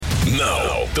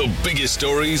Now, the biggest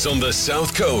stories on the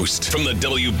South Coast from the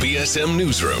WBSM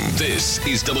Newsroom. This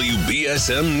is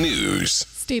WBSM News.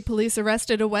 State police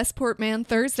arrested a Westport man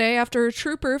Thursday after a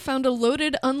trooper found a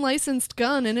loaded, unlicensed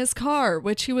gun in his car,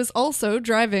 which he was also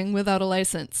driving without a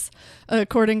license.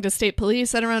 According to state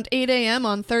police, at around 8 a.m.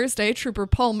 on Thursday, Trooper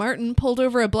Paul Martin pulled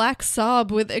over a black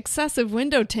Saab with excessive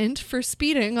window tint for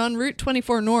speeding on Route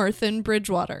 24 North in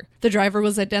Bridgewater. The driver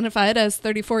was identified as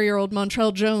 34-year-old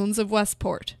Montrell Jones of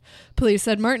Westport. Police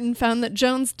said Martin found that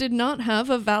Jones did not have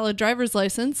a valid driver's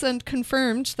license and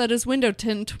confirmed that his window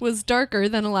tint was darker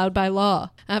than allowed by law.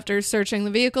 After searching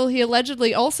the vehicle, he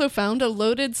allegedly also found a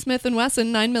loaded Smith &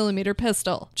 Wesson 9mm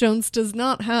pistol. Jones does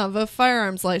not have a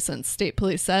firearms license, state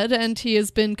police said, and he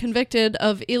has been convicted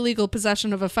of illegal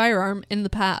possession of a firearm in the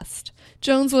past.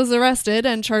 Jones was arrested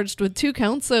and charged with 2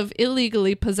 counts of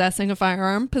illegally possessing a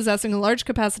firearm, possessing a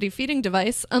large-capacity feeding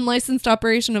device, unlicensed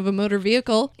operation of a motor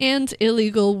vehicle, and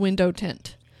illegal window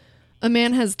tint. A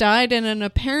man has died in an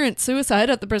apparent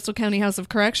suicide at the Bristol County House of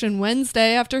Correction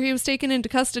Wednesday after he was taken into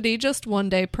custody just 1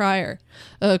 day prior.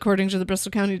 According to the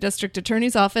Bristol County District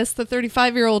Attorney's Office, the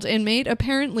 35-year-old inmate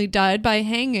apparently died by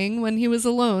hanging when he was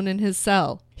alone in his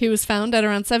cell. He was found at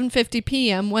around 7:50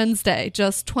 p.m. Wednesday,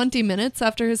 just 20 minutes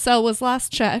after his cell was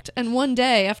last checked and 1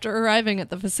 day after arriving at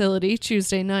the facility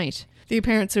Tuesday night. The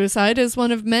apparent suicide is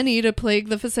one of many to plague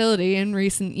the facility in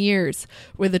recent years,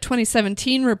 with a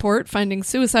 2017 report finding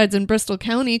suicides in Bristol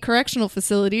County correctional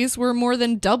facilities were more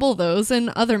than double those in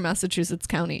other Massachusetts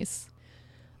counties.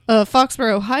 A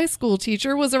Foxborough High School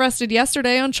teacher was arrested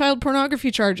yesterday on child pornography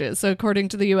charges, according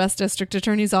to the U.S. District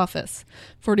Attorney's Office.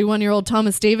 41-year-old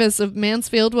Thomas Davis of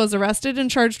Mansfield was arrested and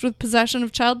charged with possession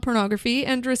of child pornography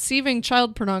and receiving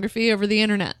child pornography over the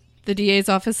internet. The DA's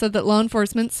office said that law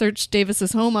enforcement searched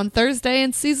Davis's home on Thursday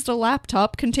and seized a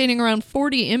laptop containing around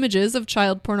 40 images of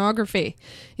child pornography,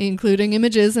 including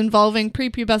images involving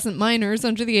prepubescent minors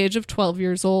under the age of 12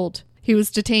 years old. He was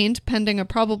detained pending a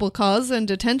probable cause and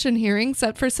detention hearing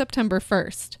set for September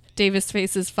 1st. Davis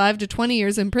faces 5 to 20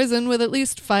 years in prison with at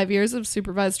least 5 years of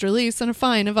supervised release and a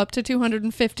fine of up to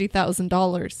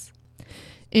 $250,000.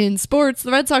 In sports,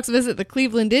 the Red Sox visit the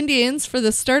Cleveland Indians for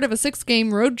the start of a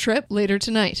 6-game road trip later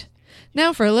tonight.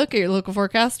 Now for a look at your local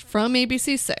forecast from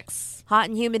ABC6. Hot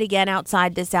and humid again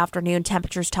outside this afternoon.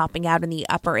 Temperatures topping out in the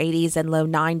upper 80s and low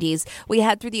 90s. We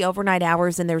head through the overnight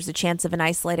hours and there's a chance of an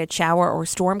isolated shower or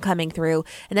storm coming through.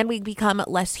 And then we become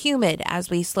less humid as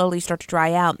we slowly start to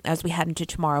dry out as we head into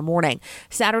tomorrow morning.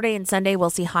 Saturday and Sunday we'll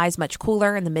see highs much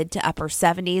cooler in the mid to upper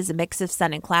 70s. A mix of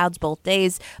sun and clouds both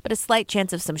days, but a slight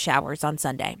chance of some showers on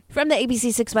Sunday. From the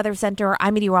ABC6 Weather Center,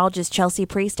 I'm meteorologist Chelsea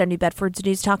Priest on New Bedford's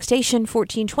News Talk Station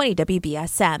 1420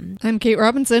 WBSM. I'm Kate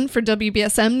Robinson for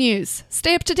WBSM News.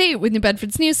 Stay up to date with New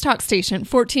Bedford's News Talk Station,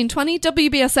 1420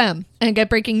 WBSM, and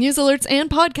get breaking news alerts and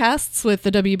podcasts with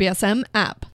the WBSM app.